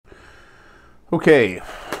Okay,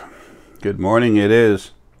 good morning. It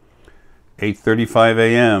is 8:35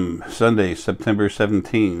 a.m. Sunday, September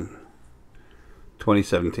 17,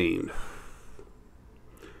 2017.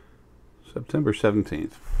 September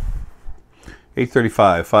 17th.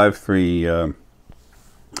 8:35, 5, 3,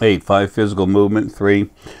 8, 5 physical movement, 3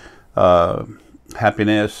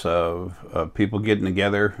 happiness of people getting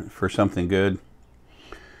together for something good.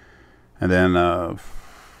 And then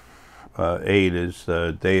 8 is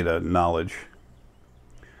data, knowledge.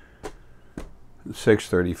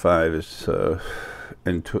 6:35 is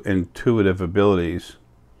intuitive abilities,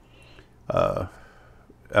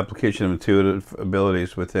 application of intuitive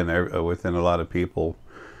abilities within a lot of people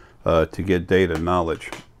to get data, knowledge.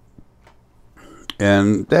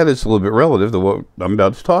 And that is a little bit relative to what I'm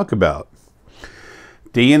about to talk about.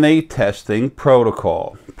 DNA testing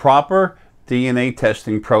protocol. Proper DNA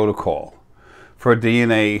testing protocol for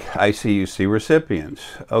DNA ICUC recipients.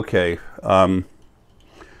 Okay.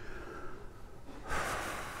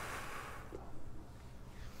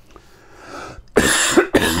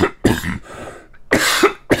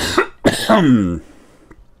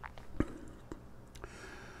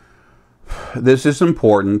 This is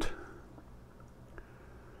important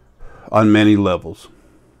on many levels.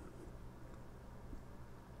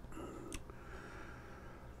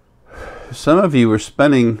 Some of you are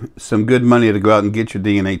spending some good money to go out and get your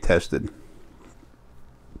DNA tested.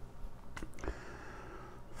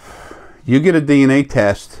 You get a DNA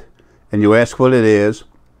test and you ask what it is,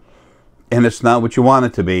 and it's not what you want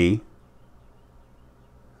it to be.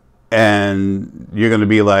 And you're going to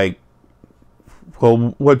be like,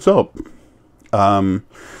 well, what's up?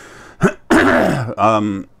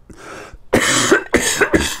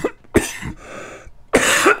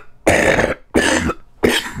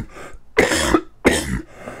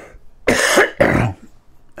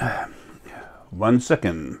 One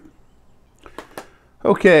second.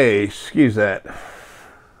 Okay, excuse that.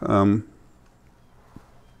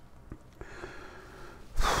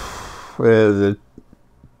 The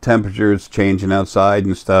temperature is changing outside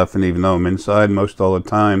and stuff, and even though I'm inside most all the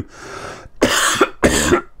time,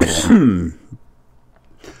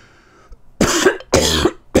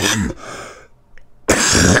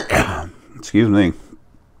 excuse me,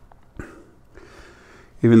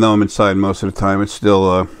 even though I'm inside most of the time, it's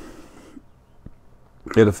still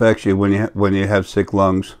it affects you when you have sick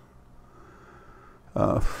lungs,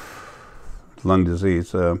 lung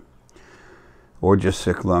disease, or just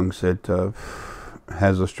sick lungs. It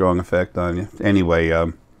has a strong effect on you. Anyway,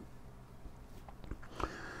 all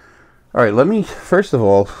right, let me, first of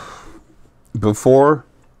all, before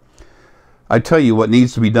I tell you what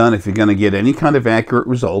needs to be done if you're going to get any kind of accurate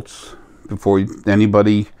results, before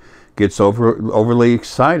anybody gets overly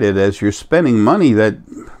excited as you're spending money, that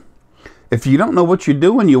if you don't know what you're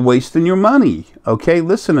doing, you're wasting your money. Okay,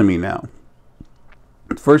 listen to me now.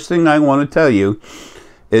 First thing I want to tell you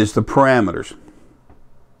is the parameters.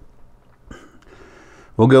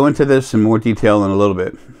 We'll go into this in more detail in a little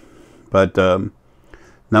bit. But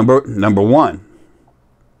number one,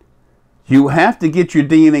 you have to get your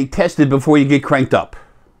DNA tested before you get cranked up.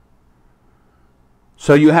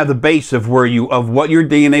 So you have the base of what your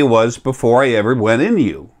DNA was before I ever went into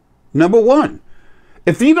you. Number one.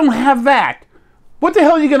 If you don't have that, what the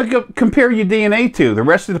hell are you going to compare your DNA to? The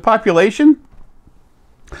rest of the population?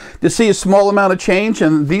 To see a small amount of change,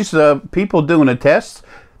 and these people doing the tests,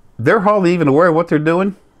 they're hardly even aware of what they're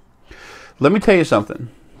doing. Let me tell you something.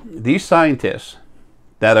 These scientists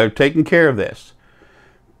that are taking care of this,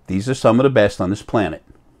 these are some of the best on this planet.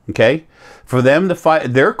 Okay? For them to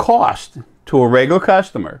their cost to a regular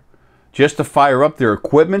customer just to fire up their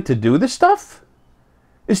equipment to do this stuff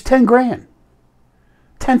is 10 grand.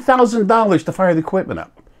 $10,000 to fire the equipment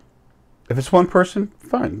up. If it's one person,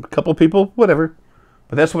 fine. A couple of people, whatever.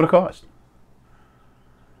 But that's what it costs.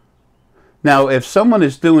 Now, if someone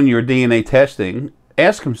is doing your DNA testing,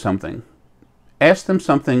 ask them something. Ask them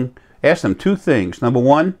something. Ask them two things. Number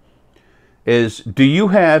one is, do you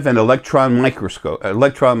have an electron microscope?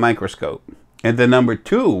 And then number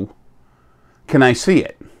two, can I see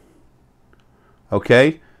it?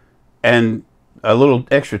 Okay? And a little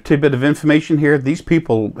extra tidbit of information here. These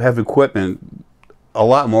people have equipment a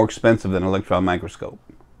lot more expensive than an electron microscope.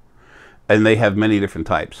 And they have many different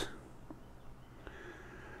types.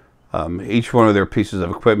 Each one of their pieces of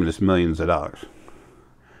equipment is millions of dollars.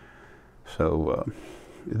 So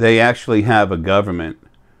they actually have a government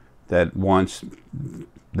that wants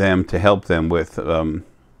them to help them with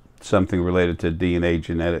something related to DNA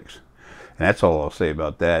genetics. And that's all I'll say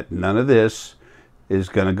about that. None of this is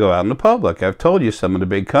going to go out in the public. I've told you some of the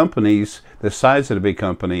big companies, the size of the big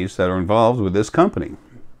companies that are involved with this company.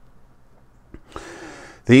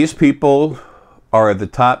 These people are the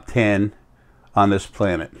top 10 on this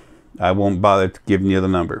planet. I won't bother giving you the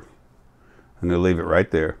number. I'm going to leave it right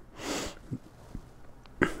there.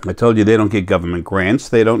 I told you they don't get government grants.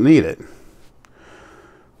 They don't need it.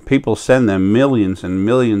 People send them millions and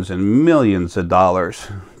millions and millions of dollars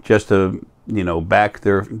just to, you know, back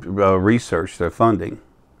their research, their funding.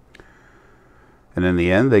 And in the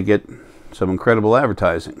end, they get some incredible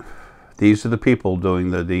advertising. These are the people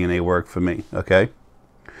doing the DNA work for me, okay?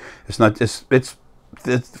 It's not just, it's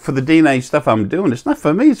for the DNA stuff I'm doing. It's not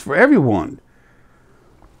for me, it's for everyone.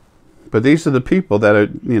 But these are the people that are,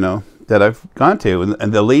 you know, that I've gone to.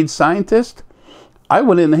 And the lead scientist, I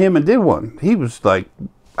went into him and did one. He was like,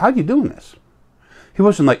 how are you doing this? He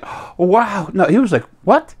wasn't like, oh, wow. No, he was like,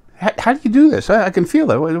 what? How do you do this? I can feel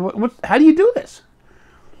it. How do you do this?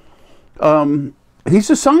 He's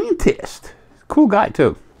a scientist. Cool guy,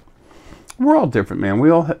 too. We're all different, man. We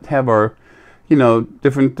all have our, you know,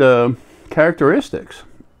 different characteristics.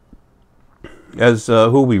 As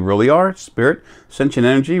who we really are, spirit, sentient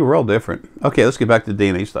energy, we're all different. Okay, let's get back to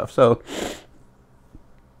DNA stuff. So,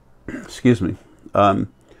 excuse me.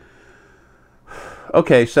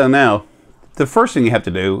 Okay, so now, the first thing you have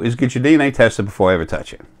to do is get your DNA tested before I ever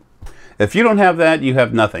touch it. If you don't have that, you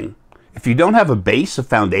have nothing. If you don't have a base, a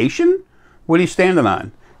foundation, what are you standing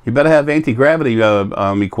on? You better have anti-gravity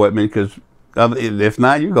equipment, because if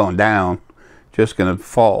not, you're going down. Just going to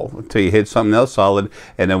fall until you hit something else solid,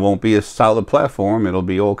 and it won't be a solid platform. It'll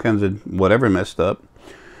be all kinds of whatever messed up.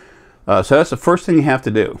 So that's the first thing you have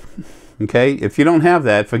to do. Okay? If you don't have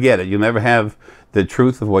that, forget it. You'll never have the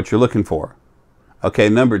truth of what you're looking for. Okay,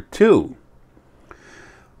 number two,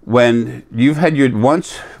 when you've had your,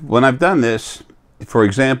 when I've done this, for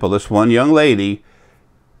example, this one young lady,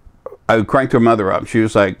 I cranked her mother up. She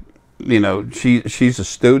was like, you know, she's a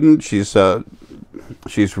student. She's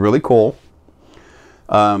really cool.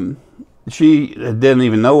 She didn't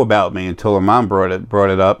even know about me until her mom brought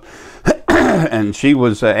it up, and she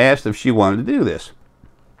was asked if she wanted to do this,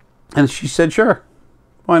 and she said, sure,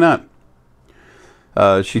 why not?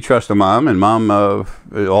 She trusts her mom, and mom,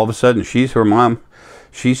 all of a sudden, she's her mom.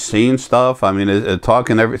 She's seen stuff. I mean,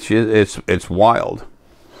 talking it's wild,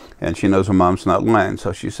 and she knows her mom's not lying.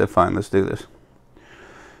 So she said, fine, let's do this.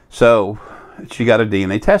 So she got her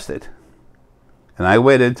DNA tested, and I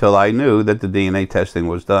waited till I knew that the DNA testing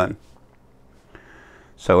was done.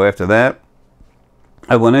 So after that,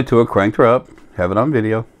 I went into her, cranked her up, have it on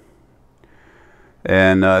video.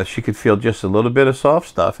 And she could feel just a little bit of soft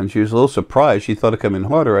stuff, and she was a little surprised. She thought it come in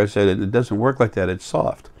harder. I said, it doesn't work like that. It's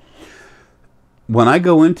soft. When I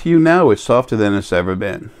go into you now, it's softer than it's ever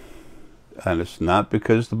been. And it's not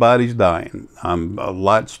because the body's dying. I'm a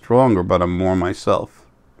lot stronger, but I'm more myself.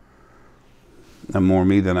 I'm more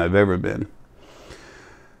me than I've ever been.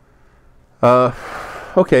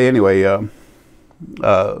 Okay, anyway.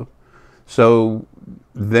 So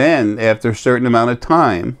then, after a certain amount of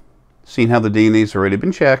time, seeing how the DNA's already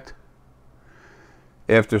been checked,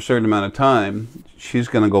 after a certain amount of time, she's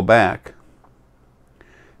going to go back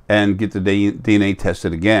and get the DNA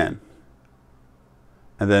tested again.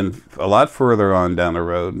 And then a lot further on down the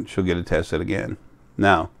road, she'll get it tested again.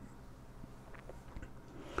 Now,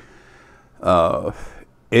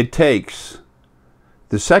 it takes,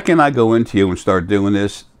 the second I go into you and start doing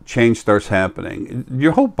this, change starts happening.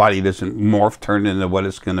 Your whole body doesn't morph, turn into what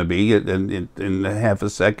it's going to be in half a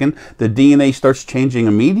second. The DNA starts changing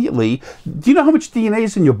immediately. Do you know how much DNA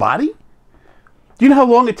is in your body? Do you know how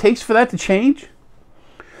long it takes for that to change?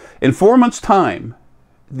 In 4 months' time,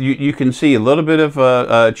 you can see a little bit of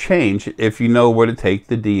a change if you know where to take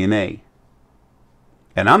the DNA.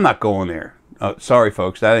 And I'm not going there. Sorry,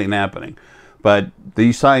 folks, that ain't happening. But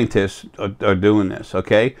these scientists are doing this,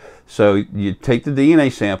 okay? So you take the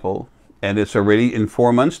DNA sample, and it's already in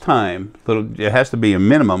 4 months' time. It has to be a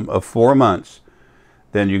minimum of 4 months.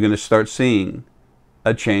 Then you're going to start seeing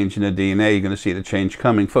a change in the DNA. You're going to see the change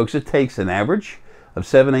coming. Folks, it takes an average of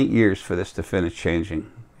 7-8 years for this to finish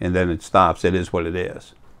changing. And then it stops. It is what it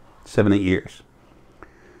is. 7-8 years.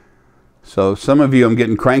 So some of you I'm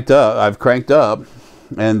getting cranked up. I've cranked up.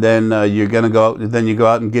 And then you're going to go out, then you go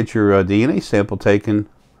out and get your DNA sample taken,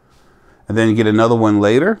 and then you get another one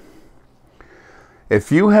later.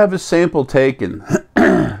 If you have a sample taken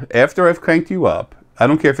after I've cranked you up, I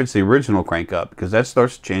don't care if it's the original crank up, because that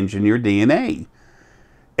starts changing your DNA.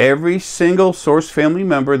 Every single source family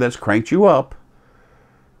member that's cranked you up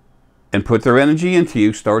and put their energy into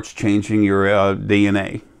you starts changing your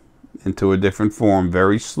DNA into a different form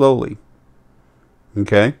very slowly.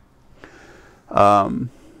 Okay?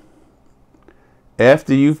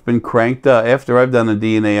 after you've been cranked up, after I've done a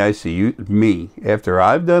DNA after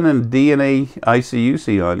I've done a DNA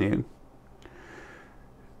ICUC on you,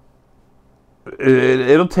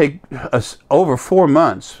 it'll take us over 4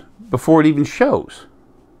 months before it even shows.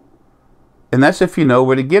 And that's if you know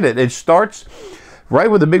where to get it. It starts right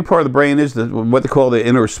where the big part of the brain is, what they call the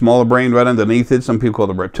inner smaller brain, right underneath it. Some people call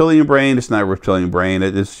it the reptilian brain. It's not a reptilian brain.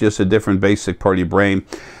 It's just a different basic part of your brain.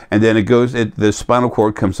 And then it goes, the spinal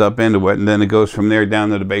cord comes up into it, and then it goes from there down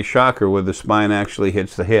to the base chakra where the spine actually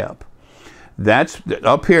hits the hip. That's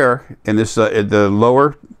up here in this, the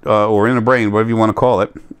lower or inner brain, whatever you want to call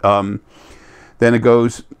it. Then it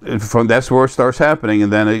goes from, that's where it starts happening,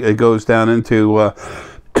 and then it goes down into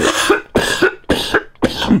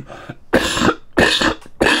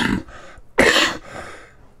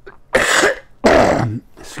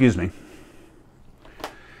excuse me.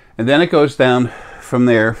 And then it goes down from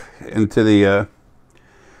there into the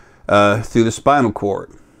through the spinal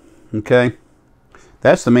cord. Okay,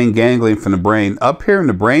 that's the main ganglion from the brain. Up here in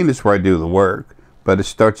the brain is where I do the work, but it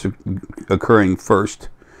starts occurring first.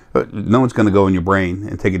 No one's going to go in your brain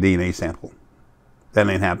and take a DNA sample. That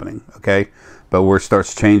ain't happening. Okay, but where it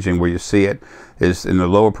starts changing, where you see it, is in the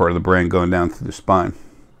lower part of the brain going down through the spine.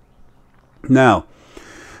 Now,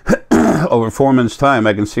 over 4 minutes' time,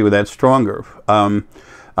 I can see where that's stronger.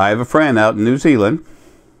 I have a friend out in New Zealand.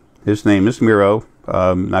 His name is Miro.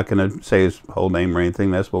 I'm not going to say his whole name or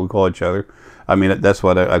anything. That's what we call each other. I mean, that's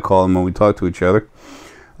what I call him when we talk to each other.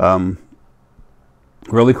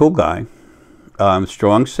 Really cool guy.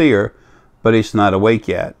 Strong seer, but he's not awake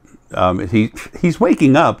yet. He's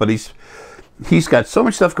waking up, but he's got so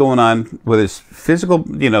much stuff going on with his physical,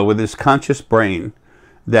 with his conscious brain,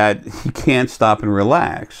 that he can't stop and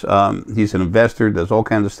relax. He's an investor, does all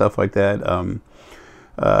kinds of stuff like that.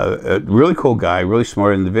 A really cool guy, really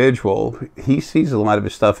smart individual. He sees a lot of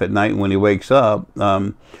his stuff at night when he wakes up.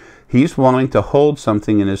 He's wanting to hold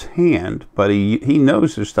something in his hand, but he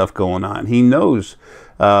knows there's stuff going on. He knows.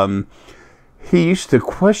 He used to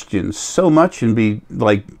question so much and be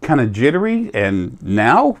like kind of jittery, and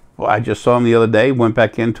now I just saw him the other day, went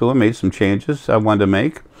back into him, made some changes I wanted to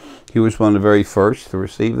make. He was one of the very first to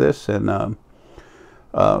receive this, and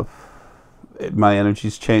my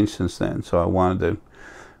energy's changed since then, so I wanted to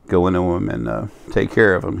go into him and take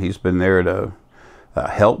care of him. He's been there to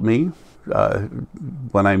help me.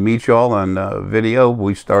 When I meet y'all on video,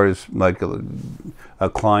 we start as like a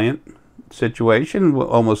client situation.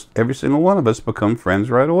 Almost every single one of us become friends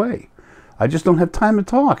right away. I just don't have time to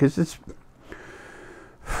talk. It's just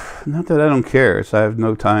not that I don't care. It's I have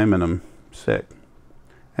no time and I'm sick.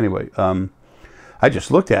 Anyway, I just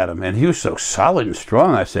looked at him and he was so solid and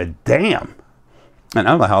strong. I said, damn. And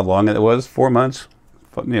I don't know how long it was, 4 months,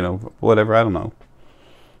 whatever, I don't know.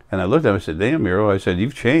 And I looked at him and I said, damn, Miro. I said,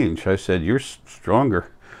 you've changed. I said, you're stronger.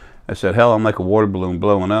 I said, hell, I'm like a water balloon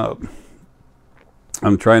blowing up.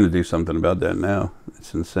 I'm trying to do something about that now.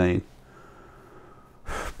 It's insane.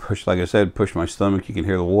 Like I said, push my stomach. You can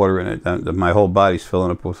hear the water in it. My whole body's filling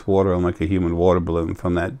up with water. I'm like a human water balloon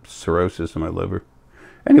from that cirrhosis in my liver.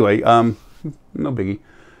 Anyway, no biggie.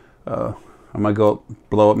 I might go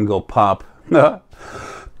blow up and go pop.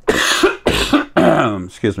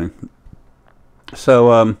 Excuse me.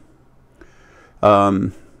 So,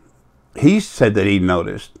 he said that he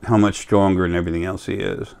noticed how much stronger and everything else he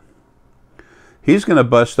is. He's going to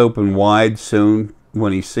bust open wide soon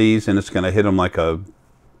when he sees, and it's going to hit him like a...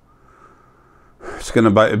 It's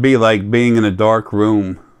going to be like being in a dark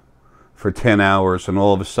room for 10 hours, and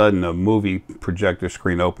all of a sudden a movie projector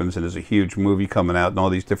screen opens, and there's a huge movie coming out in all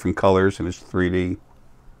these different colors, and it's 3D,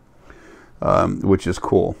 which is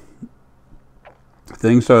cool.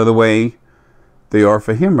 Things are the way they are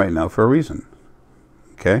for him right now for a reason.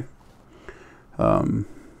 Okay?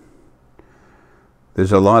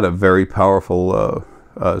 There's a lot of very powerful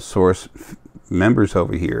source members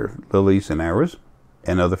over here, Lily's and Arae's,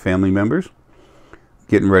 and other family members,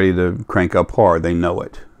 getting ready to crank up hard. They know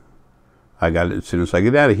it. I got it. As soon as I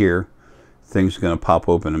get out of here, things are going to pop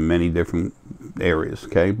open in many different areas.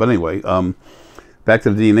 Okay, but anyway, back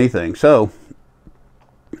to the DNA thing. So,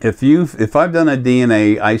 if I've done a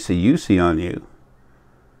DNA ICUC on you,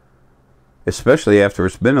 especially after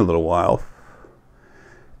it's been a little while,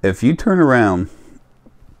 if you turn around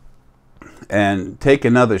and take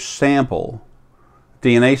another sample,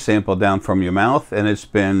 DNA sample down from your mouth, and it's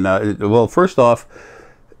been well, first off,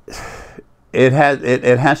 it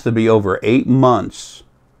has to be over 8 months.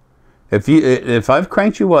 If I've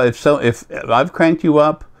cranked you up, if I've cranked you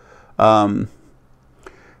up, and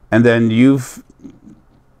then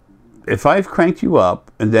if I've cranked you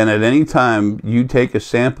up, and then at any time you take a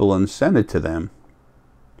sample and send it to them,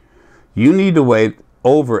 You need to wait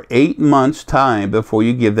over 8 months' time before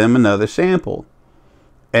you give them another sample.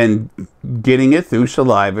 And getting it through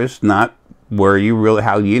saliva is not where you really,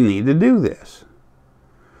 how you need to do this.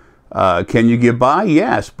 Can you get by?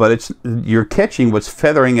 Yes, but you're catching what's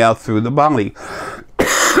feathering out through the body.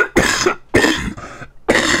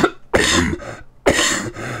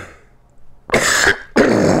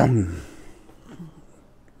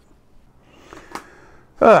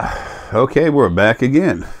 Okay, we're back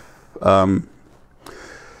again.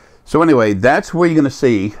 So anyway, that's where you're going to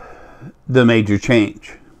see the major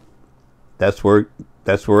change. That's where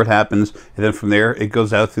it happens, and then from there it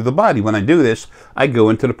goes out through the body. When I do this, I go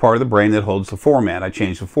into the part of the brain that holds the format. I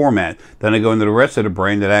change the format. Then I go into the rest of the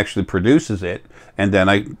brain that actually produces it, and then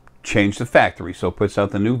I change the factory, so it puts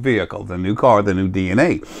out the new vehicle, the new car, the new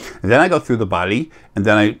DNA. And then I go through the body, and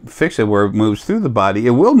then I fix it where it moves through the body.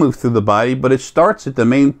 It will move through the body, but it starts at the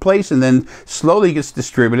main place and then slowly gets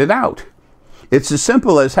distributed out. It's as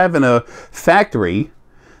simple as having a factory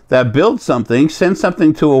that builds something, sends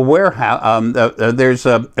something to a warehouse. There's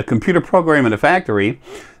a computer program in a factory,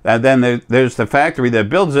 and then there's the factory that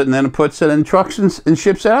builds it, and then it puts it in trucks and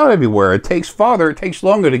ships it out everywhere. It takes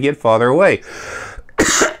longer to get farther away.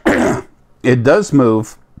 It does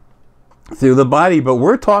move through the body, but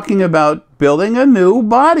we're talking about building a new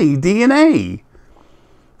body, DNA.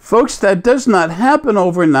 Folks, that does not happen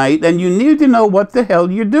overnight, and you need to know what the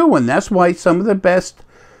hell you're doing. That's why some of the best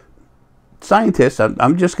scientists,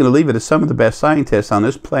 I'm just going to leave it as some of the best scientists on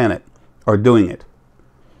this planet are doing it.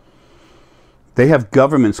 They have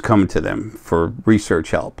governments coming to them for research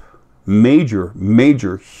help. Major,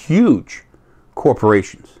 huge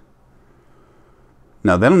corporations.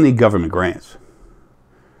 Now, they don't need government grants.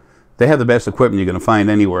 They have the best equipment you're going to find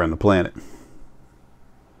anywhere on the planet.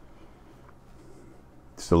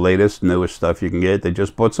 It's the latest, newest stuff you can get. They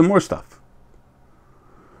just bought some more stuff.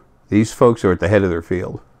 These folks are at the head of their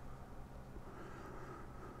field.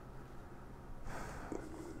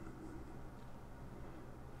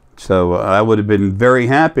 So I would have been very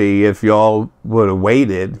happy if y'all would have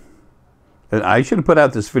waited. I should have put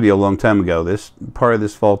out this video a long time ago. This part of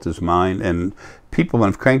this fault is mine. And people, when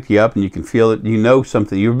I've cranked you up and you can feel it, you know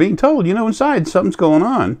something. You're being told, you know inside something's going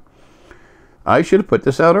on. I should have put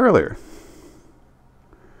this out earlier.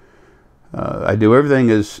 I do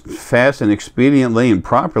everything as fast and expediently and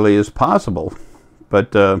properly as possible.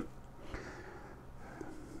 But, you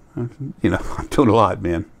know, I'm doing a lot,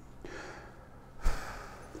 man.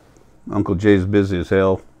 Uncle Jay's busy as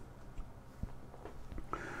hell.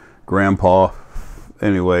 Grandpa.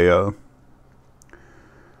 Anyway,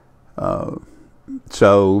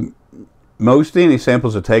 so most DNA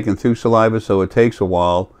samples are taken through saliva, so it takes a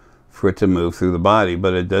while for it to move through the body,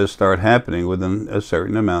 but it does start happening within a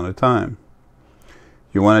certain amount of time.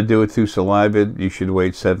 You want to do it through saliva, you should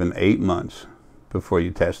wait 7-8 months before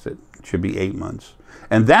you test it. It should be 8 months.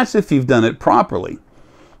 And that's if you've done it properly,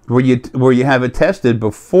 where you have it tested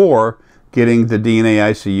before getting the DNA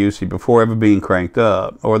ICUC, before ever being cranked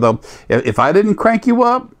up. Although, if I didn't crank you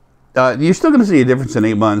up, you're still going to see a difference in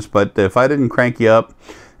 8 months, but if I didn't crank you up,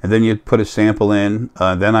 and then you put a sample in,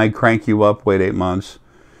 then I crank you up, wait 8 months,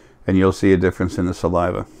 and you'll see a difference in the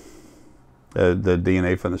saliva, the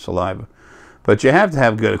DNA from the saliva. But you have to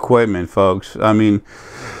have good equipment, folks. I mean,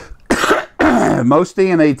 most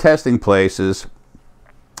DNA testing places,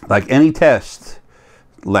 like any test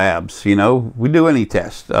labs, you know, we do any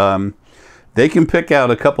test. They can pick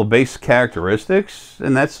out a couple base characteristics,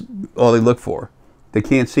 and that's all they look for. They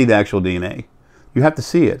can't see the actual DNA. You have to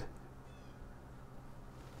see it.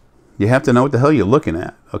 You have to know what the hell you're looking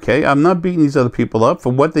at. Okay, I'm not beating these other people up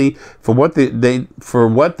for what they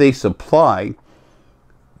supply,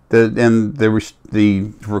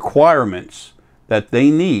 the requirements that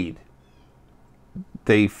they need.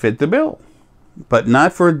 They fit the bill, but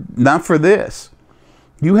not for this.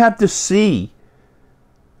 You have to see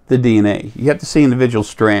the DNA. You have to see individual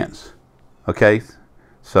strands. Okay,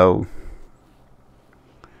 so.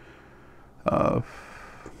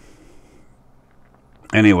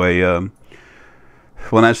 Anyway,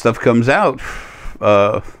 when that stuff comes out,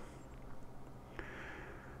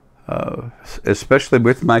 especially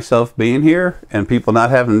with myself being here and people not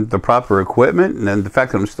having the proper equipment, and then the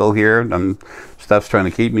fact that I'm still here and stuff's trying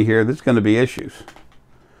to keep me here, there's going to be issues.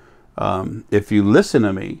 If you listen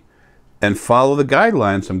to me and follow the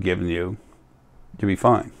guidelines I'm giving you, you'll be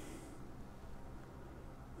fine.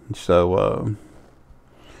 So,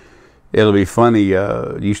 it'll be funny,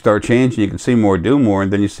 you start changing, you can see more, do more,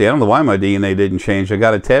 and then you say, I don't know why my DNA didn't change, I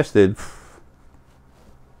got it tested.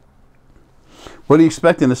 What are you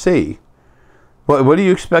expecting to see? What do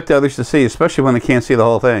you expect others to see, especially when they can't see the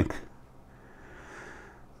whole thing?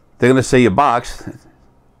 they're going to say a box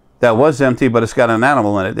that was empty, but it's got an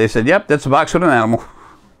animal in it. They said, yep, that's a box with an animal.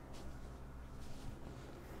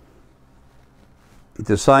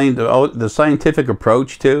 The scientific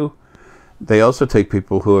approach, too, they also take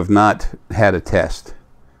people who have not had a test.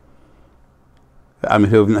 I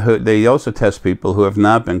mean, they also test people who have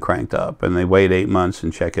not been cranked up, and they wait 8 months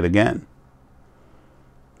and check it again.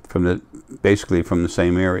 Basically from the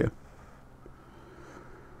same area.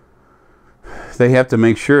 They have to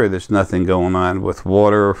make sure there's nothing going on with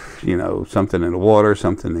water, you know, something in the water,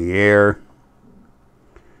 something in the air.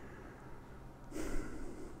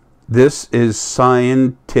 This is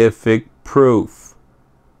scientific proof.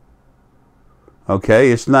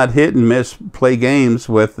 Okay, it's not hit and miss, play games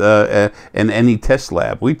with in any test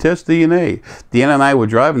lab. We test DNA. Deanna and I were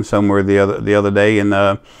driving somewhere the other day, and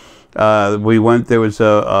we went. There was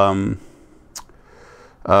a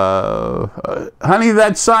honey,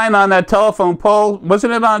 that sign on that telephone pole,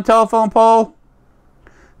 wasn't it on a telephone pole?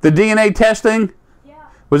 The DNA testing. Yeah.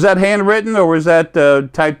 Was that handwritten or was that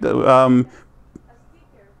typed? A sticker.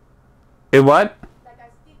 It what? Like a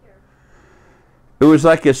sticker. It was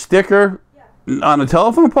like a sticker. Yeah. On a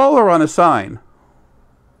telephone pole or on a sign?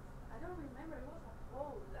 I don't remember. It was a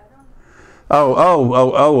pole. I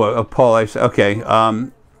don't. A pole. I see. Okay.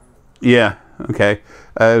 Yeah. Okay.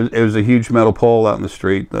 It was a huge metal pole out in the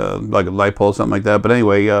street, like a light pole, something like that. But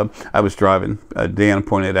anyway, I was driving. Dan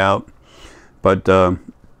pointed out, but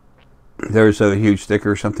there's a huge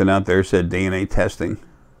sticker or something out there that said DNA testing.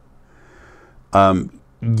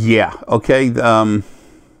 Yeah. Okay.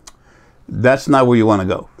 That's not where you want to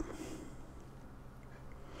go.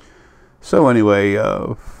 So anyway,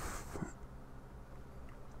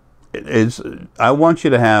 I want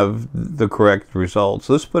you to have the correct results.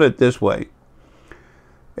 Let's put it this way.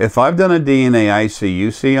 If I've done a DNA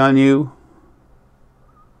ICUC on you,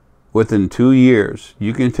 within 2 years,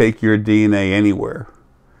 you can take your DNA anywhere,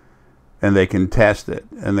 and they can test it.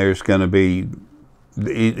 And there's going to be,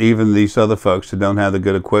 even these other folks that don't have the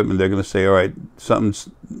good equipment, they're going to say, all right, something's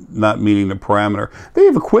not meeting the parameter. They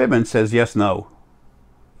have equipment that says yes, no.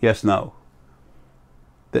 Yes, no.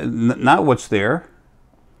 Not what's there.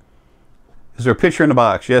 Is there a picture in the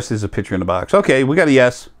box? Yes, there's a picture in the box. Okay, we got a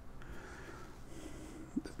yes.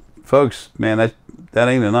 Folks, man, that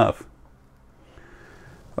ain't enough.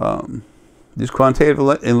 These quantitative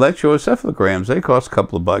electroencephalograms, they cost a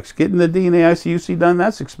couple of bucks. Getting the DNA ICUC done,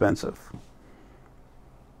 that's expensive.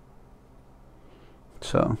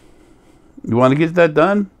 So, you want to get that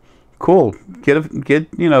done? Cool. Get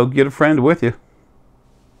a friend with you.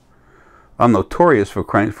 I'm notorious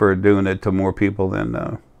for doing it to more people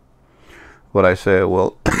than what I say.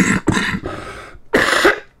 Well.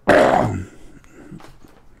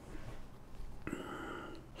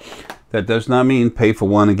 That does not mean pay for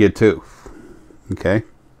one and get two. Okay?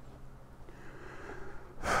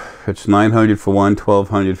 It's $900 for one,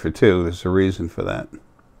 $1,200 for two. There's a reason for that.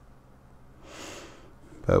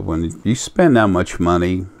 But when you spend that much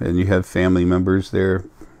money and you have family members there,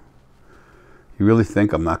 you really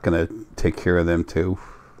think I'm not going to take care of them too?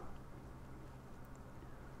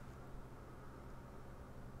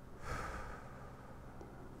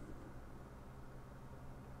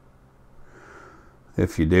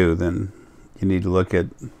 If you do, then you need to look at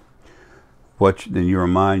what in your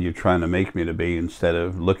mind you're trying to make me to be, instead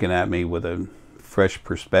of looking at me with a fresh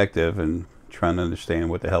perspective and trying to understand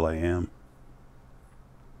what the hell I am.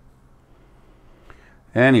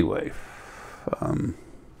 Anyway, but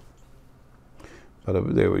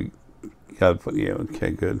there we go. Yeah,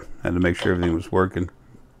 okay, good. I had to make sure everything was working.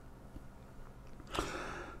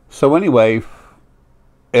 So anyway,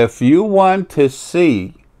 if you want to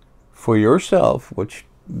see for yourself, which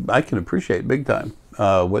I can appreciate big time,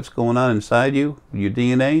 what's going on inside you, your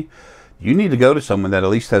DNA, you need to go to someone that at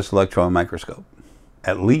least has an electron microscope.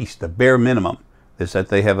 At least, the bare minimum is that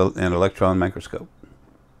they have an electron microscope.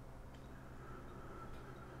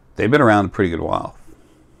 They've been around a pretty good while.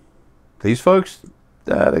 These folks,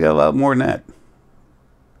 they got a lot more than that.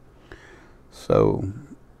 So,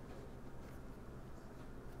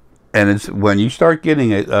 and it's when you start getting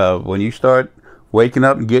it, when you start waking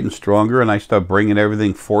up and getting stronger, and I start bringing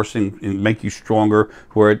everything, forcing and make you stronger,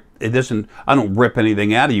 where it doesn't, I don't rip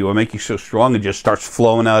anything out of you. I make you so strong it just starts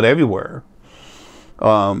flowing out everywhere.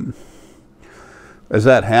 As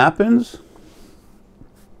that happens,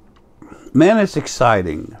 man, it's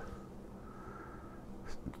exciting.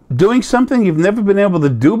 Doing something you've never been able to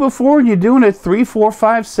do before, and you're doing it 3, 4,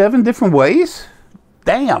 5, 7 different ways?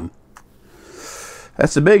 Damn.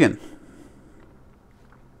 That's a big one.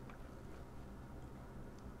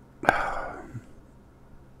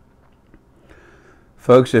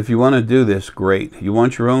 Folks, if you want to do this, great. You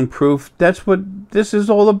want your own proof? That's what this is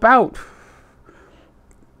all about.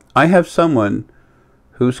 I have someone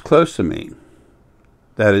who's close to me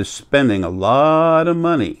that is spending a lot of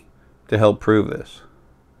money to help prove this.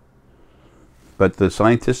 But the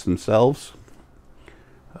scientists themselves,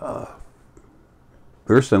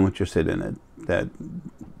 they're so interested in it that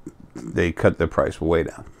they cut the price way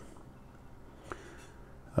down.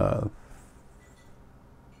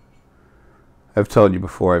 I've told you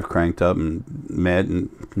before, I've cranked up and met and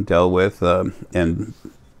dealt with and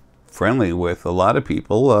friendly with a lot of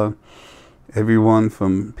people. Everyone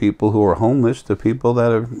from people who are homeless to people that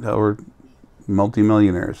are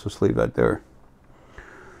multimillionaires. Let's leave that there.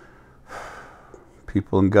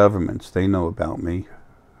 People in governments, they know about me.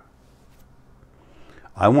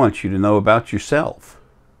 I want you to know about yourself.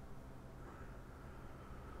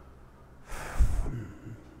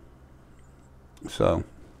 So,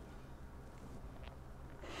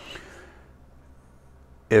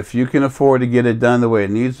 if you can afford to get it done the way it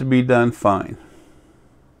needs to be done, fine.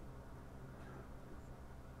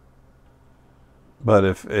 But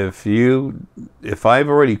if I've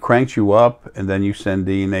already cranked you up and then you send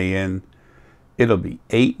DNA in, it'll be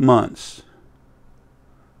 8 months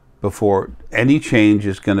before any change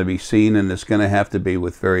is going to be seen, and it's going to have to be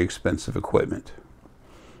with very expensive equipment.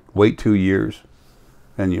 Wait 2 years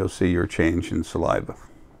and you'll see your change in saliva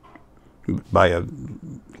by a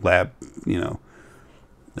lab,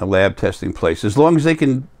 a lab testing place. As long as they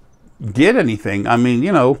can get anything. I mean,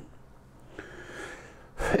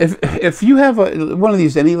 if you have one of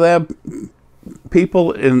these any lab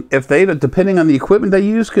people, and if they, depending on the equipment they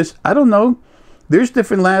use, because I don't know, there's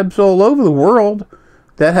different labs all over the world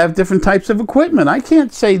that have different types of equipment. I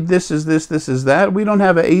can't say this is this, this is that. We don't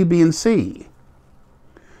have an A, B, and C.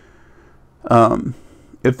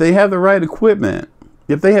 If they have the right equipment,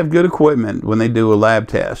 if they have good equipment when they do a lab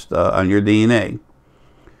test on your DNA,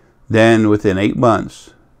 then within 8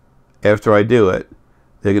 months after I do it,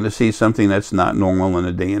 they're going to see something that's not normal in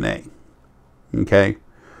the DNA. Okay?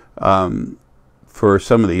 For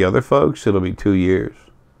some of the other folks, it'll be 2 years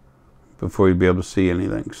before you'll be able to see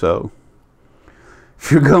anything. So,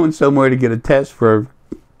 if you're going somewhere to get a test for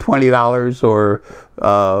 $20 or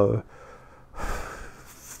 $400,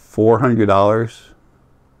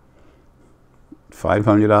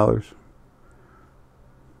 $500,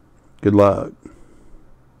 good luck.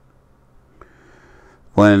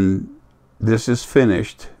 When this is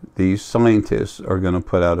finished, these scientists are going to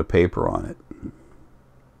put out a paper on it.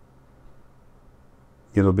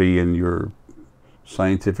 It'll be in your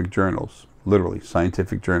scientific journals, literally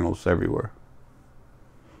scientific journals everywhere.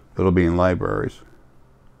 It'll be in libraries.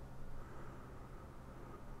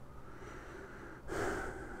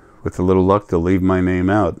 With a little luck, they'll leave my name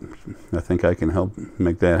out. I think I can help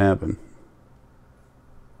make that happen.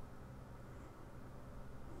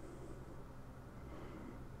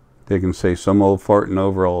 They can say some old fart in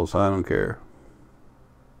overalls, I don't care.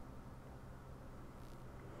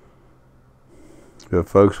 But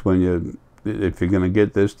folks, if you're going to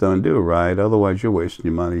get this done, do it right. Otherwise, you're wasting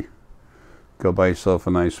your money. Go buy yourself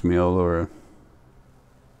a nice meal or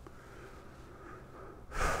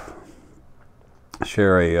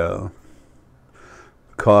share a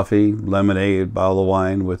coffee, lemonade, bottle of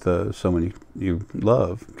wine with someone you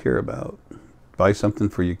love, care about. Buy something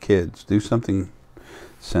for your kids. Do something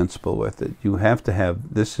sensible with it. You have to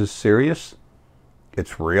have, this is serious,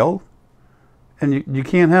 it's real, and you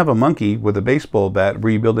can't have a monkey with a baseball bat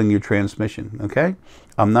rebuilding your transmission, okay?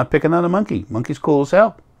 I'm not picking on a monkey. Monkey's cool as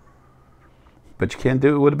hell. But you can't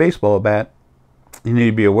do it with a baseball bat. You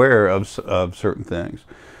need to be aware of certain things.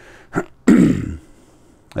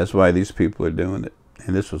 That's why these people are doing it.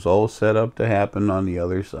 And this was all set up to happen on the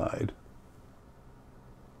other side.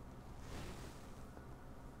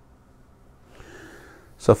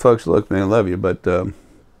 So folks, look, man, I love you, but the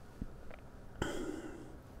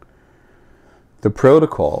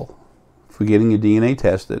protocol for getting your DNA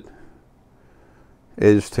tested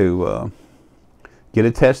is to get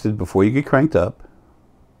it tested before you get cranked up,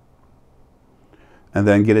 and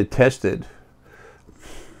then get it tested,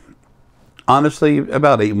 honestly,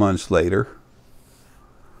 about 8 months later.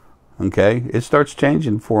 Okay? It starts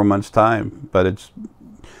changing 4 months' time, but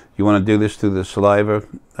you want to do this through the saliva,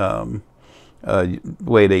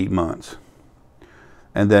 wait 8 months.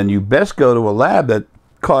 And then you best go to a lab that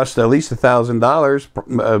costs at least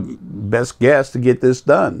 $1,000, best guess, to get this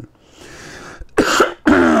done.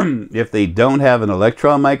 If they don't have an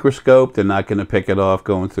electron microscope, they're not going to pick it off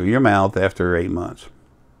going through your mouth after 8 months.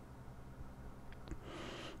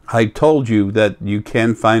 I told you that you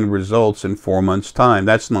can find results in 4 months' time.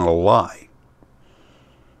 That's not a lie.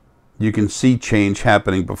 You can see change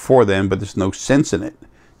happening before then, but there's no sense in it.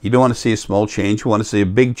 You don't want to see a small change. You want to see a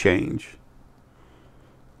big change.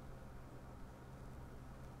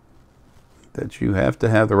 That you have to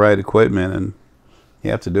have the right equipment, and you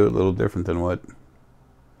have to do it a little different than what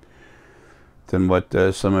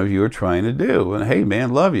some of you are trying to do. And hey, man,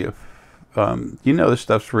 love you. You know this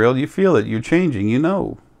stuff's real. You feel it. You're changing. You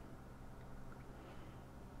know.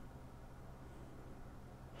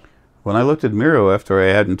 When I looked at Miro after I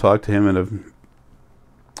hadn't talked to him in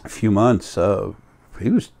a few months, he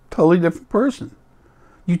was a totally different person.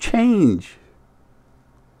 You change.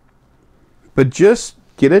 But just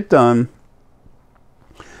get it done.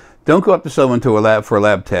 Don't go up to someone to a lab for a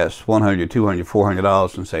lab test, $100, $200,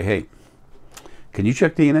 $400, and say, hey, can you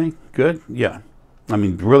check DNA? Good? Yeah. I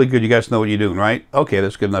mean, really good. You guys know what you're doing, right? Okay,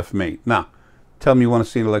 that's good enough for me. Now, tell me you want to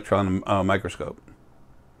see an electron microscope.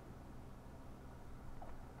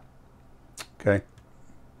 Okay.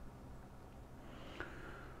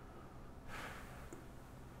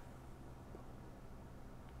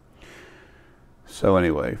 So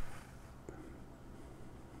anyway,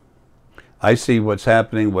 I see what's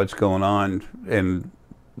happening, what's going on, and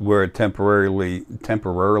where it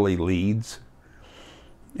temporarily leads.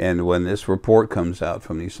 And when this report comes out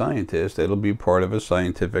from these scientists, it'll be part of a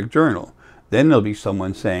scientific journal. Then there'll be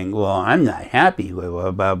someone saying, well, I'm not happy with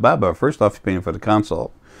blah, blah, blah. First off, you're paying for the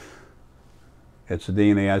consult. It's a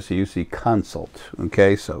DNA ICUC consult.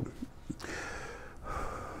 Okay, so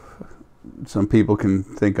some people can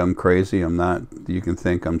think I'm crazy. I'm not. You can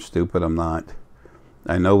think I'm stupid. I'm not.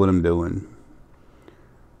 I know what I'm doing.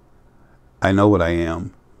 I know what I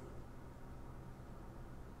am.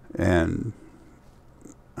 And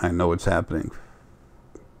I know what's happening.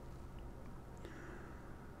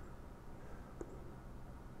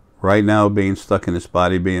 Right now, being stuck in this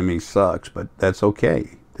body being me sucks, but that's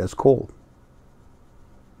okay. That's cool.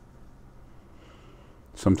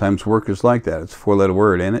 Sometimes work is like that. It's a four-letter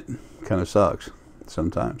word, ain't it? Kind of sucks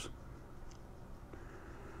sometimes.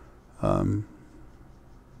 The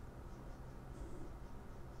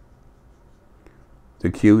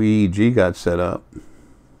QEEG got set up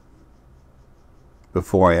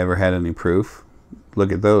before I ever had any proof.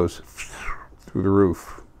 Look at those. Through the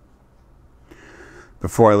roof.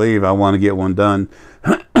 Before I leave, I want to get one done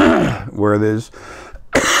where there's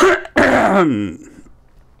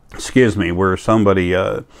excuse me, where somebody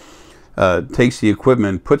takes the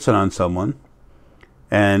equipment, puts it on someone,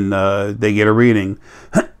 and they get a reading.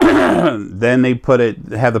 Then they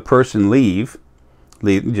have the person leave,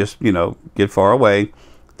 just, get far away.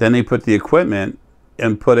 Then they put the equipment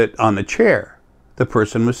and put it on the chair the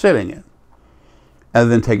person was sitting in.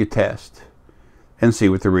 And then take a test and see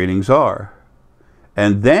what the readings are.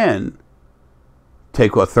 And then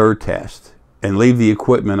take a third test and leave the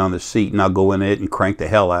equipment on the seat, and I'll go in it and crank the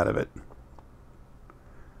hell out of it.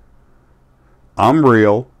 I'm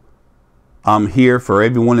real. I'm here for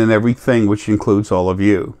everyone and everything, which includes all of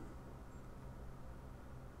you.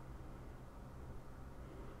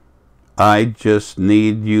 I just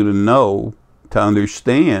need you to know, to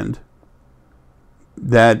understand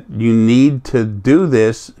that you need to do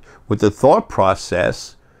this with the thought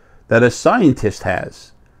process that a scientist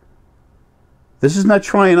has. This is not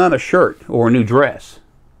trying on a shirt or a new dress.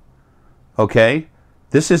 Okay?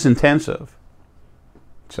 This is intensive.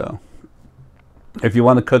 So, if you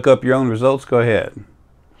want to cook up your own results, go ahead.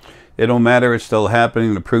 It don't matter. It's still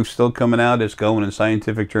happening. The proof's still coming out. It's going in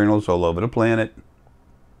scientific journals all over the planet.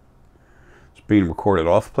 It's being recorded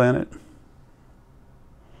off planet.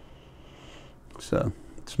 So,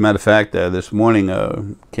 as a matter of fact, this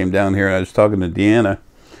morning came down here and I was talking to Deanna.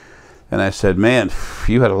 And I said, man,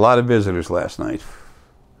 you had a lot of visitors last night.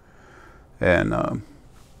 And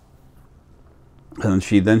then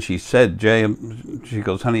she said, Jay, she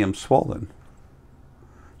goes, honey, I'm swollen.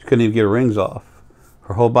 She couldn't even get her rings off.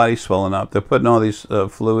 Her whole body's swelling up. They're putting all these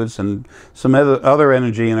fluids and some other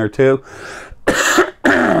energy in her too.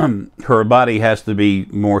 Her body has to be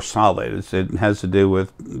more solid. It has to do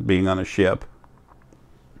with being on a ship.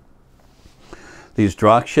 These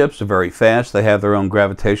drop ships are very fast. They have their own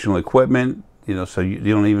gravitational equipment, so you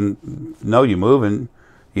don't even know you're moving.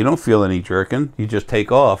 You don't feel any jerking. You just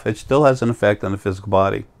take off. It still has an effect on the physical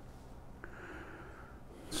body.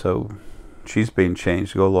 So she's being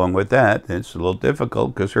changed to go along with that. It's a little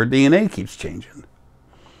difficult because her DNA keeps changing.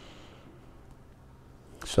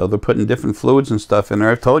 So they're putting different fluids and stuff in there.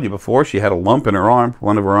 I've told you before, she had a lump in her arm.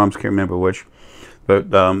 One of her arms, can't remember which. But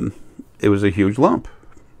it was a huge lump.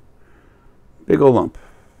 Big old lump.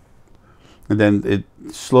 And then it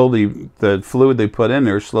slowly, the fluid they put in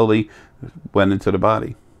there slowly went into the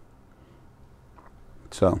body.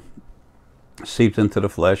 So seeps into the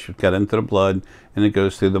flesh, it got into the blood, and it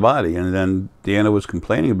goes through the body. And then Deanna was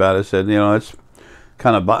complaining about it, said, you know, it's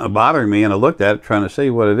kind of bothering me, and I looked at it trying to see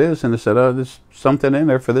what it is, and I said, oh, there's something in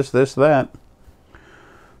there for this, that.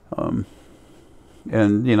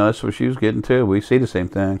 And, you know, that's what she was getting too. We see the same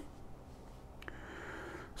thing.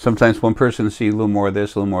 Sometimes one person sees a little more of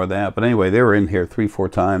this, a little more of that. But anyway, they were in here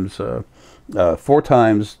 3-4 times. 4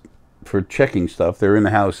 times for checking stuff. They were in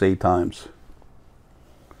the house 8 times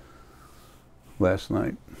last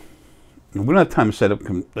night. And we don't have time to set up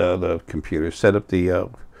the computer, set up the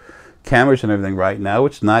cameras and everything right now.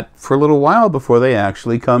 It's not for a little while before they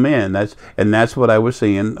actually come in. That's what I was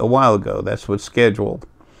seeing a while ago. That's what's scheduled.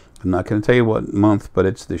 I'm not going to tell you what month, but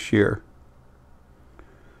it's this year.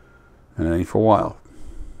 And it ain't for a while.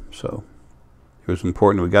 So it was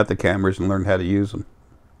important we got the cameras and learned how to use them.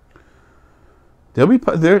 They're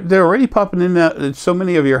already popping in so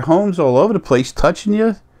many of your homes all over the place, touching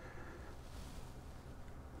you.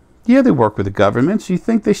 Yeah, they work with the governments. You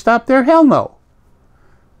think they stop there? Hell no.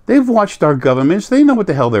 They've watched our governments. They know what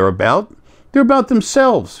the hell they're about. They're about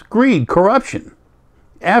themselves. Greed, corruption,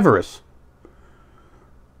 avarice.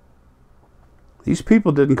 These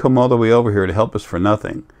people didn't come all the way over here to help us for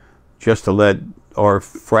nothing, just to let our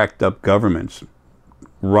fracked up governments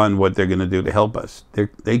run what they're going to do to help us.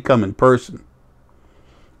 They come in person.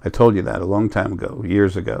 I told you that a long time ago,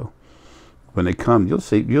 years ago. When they come, you'll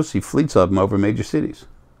see fleets of them over major cities.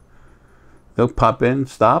 They'll pop in,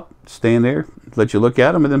 stop, stand there, let you look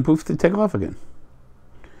at them, and then poof, they take off again.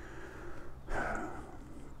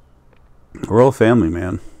 We're all family,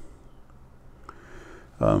 man.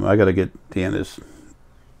 I got to get Deanna's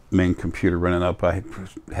main computer running up. I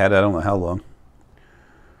had it, I don't know how long.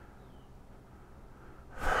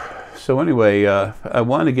 So anyway, I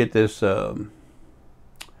want to get this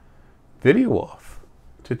video off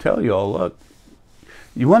to tell you all, look,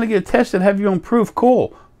 you want to get tested, have your own proof,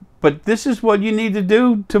 cool. But this is what you need to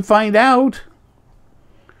do to find out.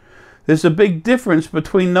 There's a big difference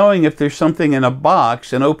between knowing if there's something in a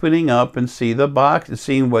box and opening up and see the box and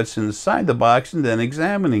seeing what's inside the box and then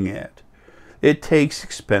examining it. It takes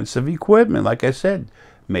expensive equipment. Like I said,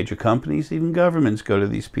 major companies, even governments go to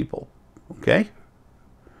these people. Okay?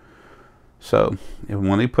 So,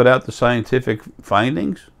 when they put out the scientific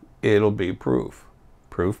findings, it'll be proof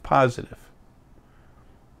positive.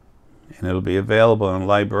 And it'll be available in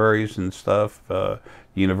libraries and stuff,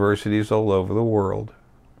 universities all over the world.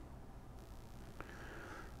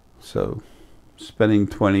 So, spending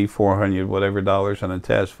 $200, $400, whatever dollars on a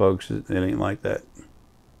test, folks, it ain't like that.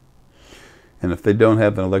 And if they don't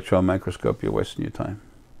have an electron microscope, you're wasting your time.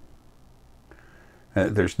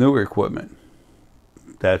 There's newer equipment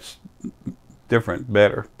that's different,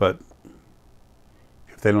 better, but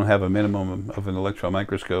if they don't have a minimum of an electron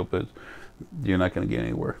microscope, you're not going to get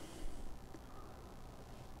anywhere.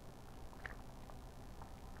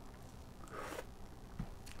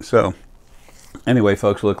 So, anyway,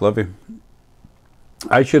 folks, look, love you.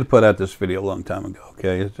 I should have put out this video a long time ago,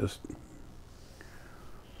 okay? It's just,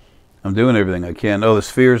 I'm doing everything I can. Oh, the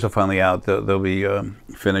spheres are finally out. They'll be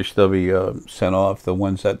finished. They'll be sent off, the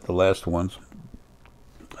last ones,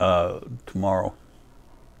 tomorrow.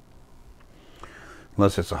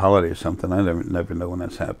 Unless it's a holiday or something. I never know when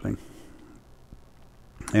that's happening.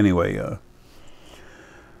 Anyway,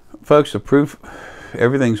 folks, the proof,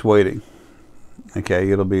 everything's waiting.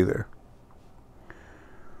 Okay, it'll be there.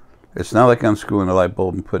 It's not like unscrewing a light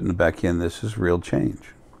bulb and putting it back in. This is real change.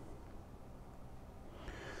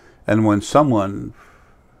 And when someone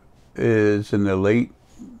is in the late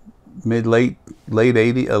 20s,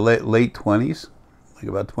 like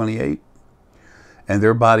about 28, and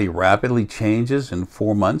their body rapidly changes in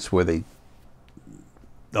 4 months where they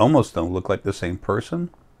almost don't look like the same person,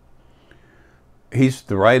 he's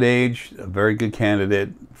the right age, a very good candidate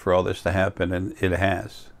for all this to happen, and it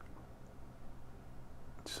has.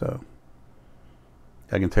 So,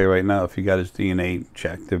 I can tell you right now, if you got his DNA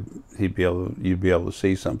checked, you'd be able to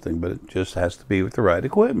see something, but it just has to be with the right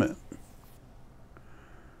equipment.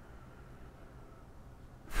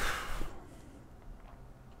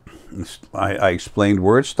 I explained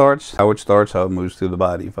where it starts, how it moves through the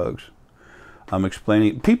body, folks. I'm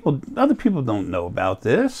explaining. Other people don't know about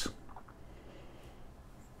this.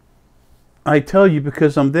 I tell you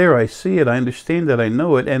because I'm there, I see it, I understand it, I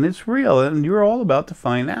know it, and it's real, and you're all about to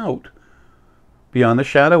find out. Beyond the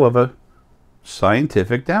shadow of a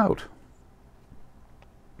scientific doubt.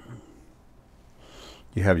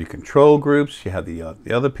 You have your control groups, you have the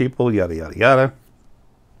other people, yada, yada, yada.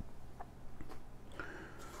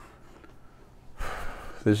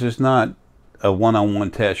 This is not a one-on-one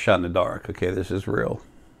test shot in the dark, okay? This is real.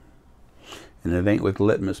 And it ain't with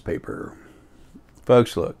litmus paper.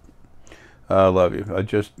 Folks, look, I love you. I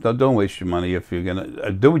just don't waste your money if you're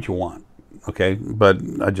gonna do what you want, okay? But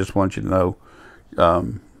I just want you to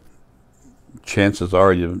know, chances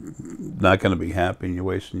are you're not going to be happy and you're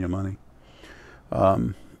wasting your money,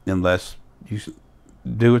 unless you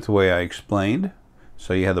do it the way I explained.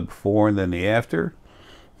 So you have the before and then the after,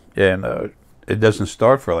 and it doesn't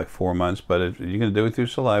start for like 4 months, but if you're going to do it through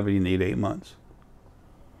saliva, you need 8 months,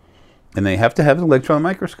 and they have to have an electron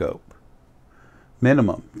microscope.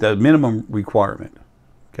 Minimum, the minimum requirement.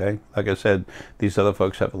 Okay, like I said, these other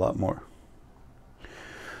folks have a lot more.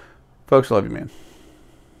 Folks, love you, man.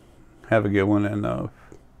 Have a good one, and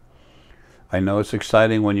I know it's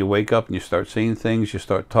exciting when you wake up and you start seeing things. You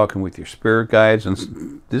start talking with your spirit guides,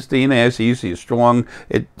 and this DNA ICUC is strong.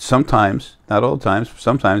 It sometimes, not all the times,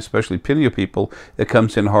 sometimes, especially pineal people, it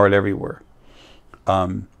comes in hard everywhere.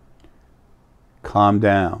 Calm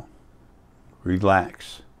down,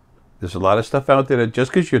 relax. There's a lot of stuff out there that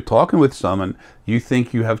just because you're talking with someone, you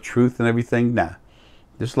think you have truth and everything. Nah.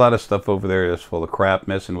 There's a lot of stuff over there that's full of crap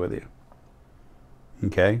messing with you.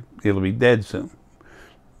 Okay? It'll be dead soon.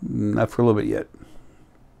 Not for a little bit yet.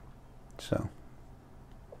 So.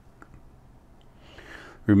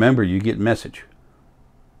 Remember, you get message.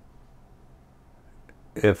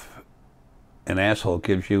 If an asshole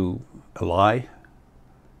gives you a lie,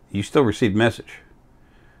 you still receive message.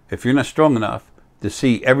 If you're not strong enough to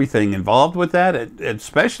see everything involved with that,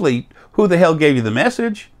 especially who the hell gave you the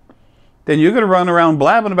message, then you're going to run around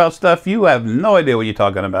blabbing about stuff you have no idea what you're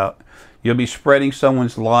talking about. You'll be spreading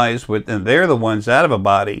someone's lies with, and they're the ones out of a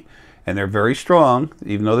body, and they're very strong.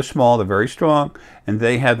 Even though they're small, they're very strong, and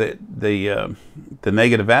they have the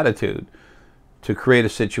negative attitude to create a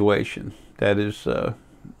situation that is,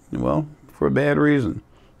 well, for a bad reason.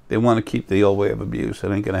 They want to keep the old way of abuse.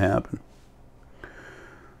 It ain't going to happen.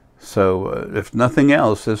 So, if nothing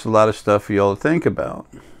else, there's a lot of stuff for you all to think about.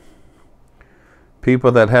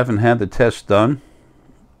 People that haven't had the test done,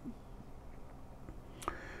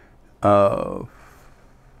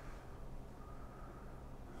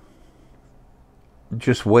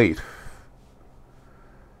 just wait.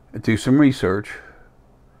 Do some research.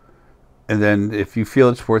 And then if you feel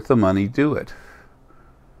it's worth the money, do it.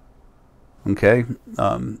 Okay?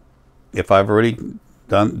 If I've already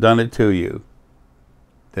done it to you,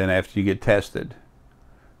 then after you get tested,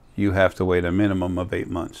 you have to wait a minimum of 8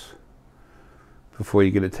 months before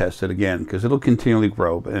you get it tested again, because it'll continually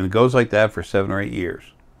grow, and it goes like that for 7 or 8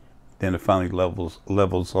 years. Then it finally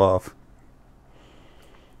levels off,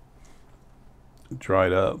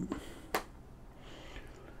 dried up.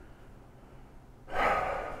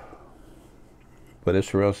 But this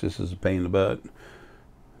cirrhosis is a pain in the butt.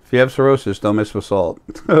 If you have cirrhosis, don't mess with salt.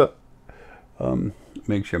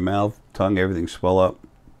 Makes your mouth, tongue, everything swell up.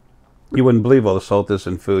 You wouldn't believe all the salt that's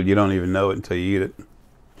in food. You don't even know it until you eat it.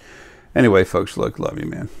 Anyway, folks, look, love you,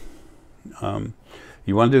 man.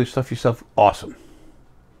 You want to do stuff yourself? Awesome.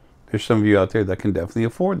 There's some of you out there that can definitely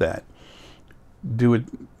afford that. Do it.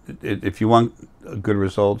 If you want good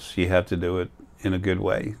results, you have to do it in a good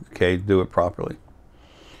way. Okay, do it properly.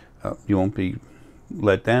 You won't be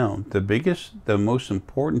let down. The most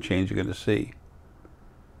important change you're going to see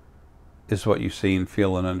is what you see and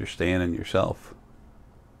feel and understand in yourself.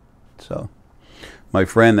 So, my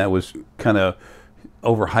friend that was kind of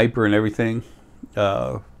over hyper and everything,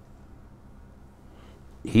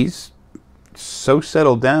 he's so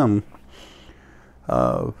settled down.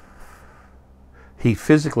 He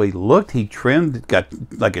physically looked, he trimmed, got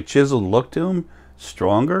like a chiseled look to him,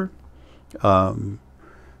 stronger.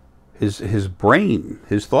 His brain,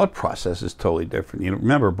 his thought process is totally different. You know,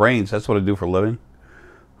 remember, brains, that's what I do for a living.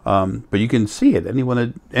 But you can see it.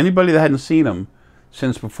 Anybody that hadn't seen him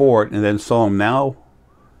since before and then saw him now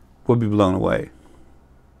would be blown away.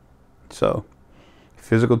 So,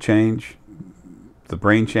 physical change, the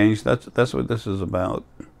brain change, that's what this is about.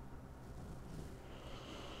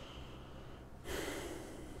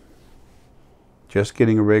 Just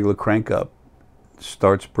getting a regular crank up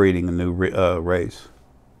starts breeding a new race,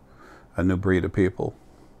 a new breed of people.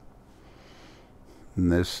 And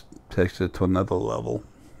this takes it to another level.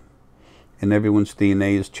 And everyone's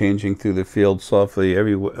DNA is changing through the field softly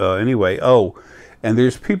anyway. Oh, and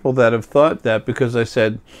there's people that have thought that because I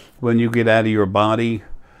said when you get out of your body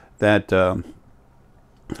that you're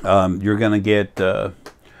going to get a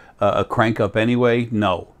crank up anyway.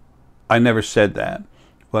 No, I never said that.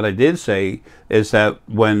 What I did say is that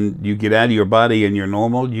when you get out of your body and you're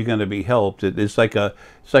normal, you're going to be helped. It's like a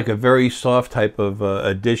very soft type of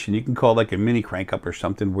addition. You can call it like a mini crank up or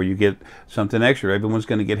something where you get something extra. Everyone's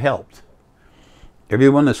going to get helped.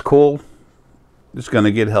 Everyone that's cool is going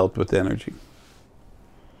to get helped with energy.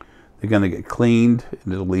 They're going to get cleaned,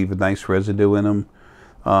 and it'll leave a nice residue in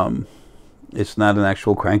them. It's not an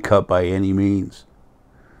actual crank cut by any means.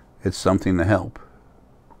 It's something to help.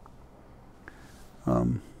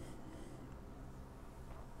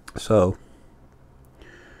 So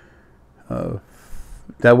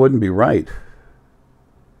that wouldn't be right.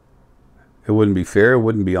 It wouldn't be fair. It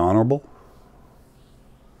wouldn't be honorable.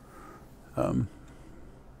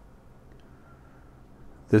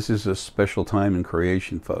 This is a special time in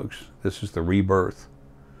creation, folks. This is the rebirth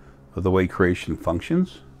of the way creation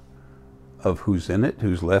functions, of who's in it,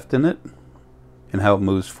 who's left in it, and how it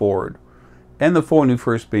moves forward. And the 4 new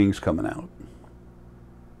first beings coming out.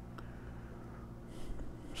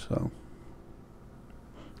 So,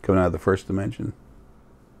 coming out of the first dimension.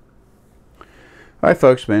 All right,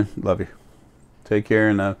 folks, man. Love you. Take care.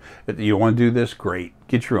 And you want to do this? Great.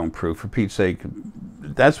 Get your own proof, for Pete's sake.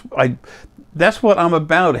 That's what I'm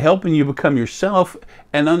about, helping you become yourself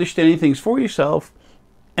and understanding things for yourself,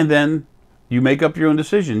 and then you make up your own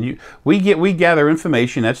decision. We gather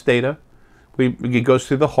information, that's data. It goes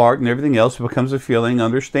through the heart and everything else. It becomes a feeling,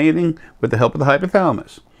 understanding with the help of the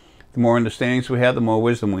hypothalamus. The more understandings we have, the more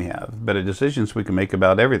wisdom we have, the better decisions we can make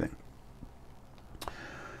about everything.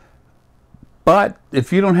 But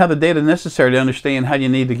if you don't have the data necessary to understand how you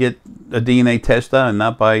need to get a DNA test done,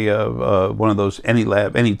 not by one of those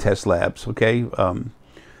any test labs, okay? You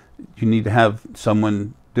need to have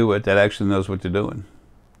someone do it that actually knows what they're doing.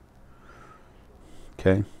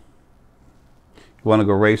 Okay? You want to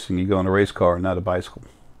go racing, you go in a race car, not a bicycle.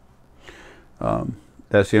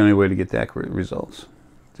 That's the only way to get the accurate results.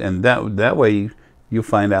 And that way you'll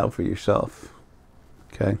find out for yourself.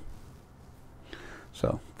 Okay?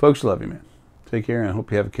 So, folks, love you, man. Take care, and I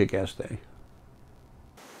hope you have a kick-ass day.